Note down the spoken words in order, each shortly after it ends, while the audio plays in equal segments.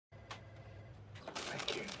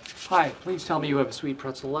Hi, please tell me you have a sweet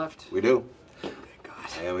pretzel left. We do. Thank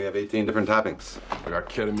God. And we have 18 different toppings. I got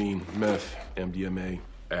ketamine, meth, MDMA,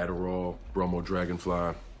 Adderall, bromo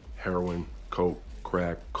dragonfly, heroin, coke,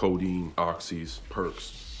 crack, codeine, oxys,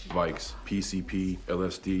 perks, Vikes, PCP,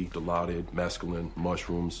 LSD, Dilaudid, mescaline,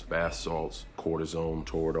 mushrooms, bath salts, cortisone,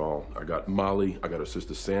 Toradol. I got Molly, I got her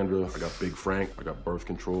sister Sandra, I got Big Frank, I got birth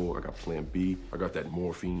control, I got Plan B, I got that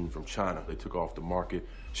morphine from China. They took off the market.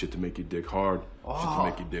 Shit to make your dick hard, shit to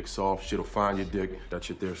make your dick soft, shit'll find your dick. That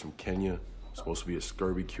shit there's from Kenya. It's supposed to be a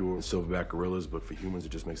scurvy cure, silverback gorillas, but for humans it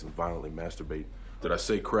just makes them violently masturbate. Did I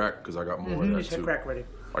say crack? Because I got more of that too. Crack ready.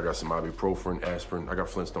 I got some ibuprofen, aspirin, I got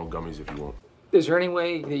Flintstone gummies if you want. Is there any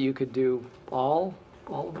way that you could do all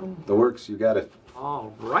of them? The works, you got it.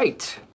 All right.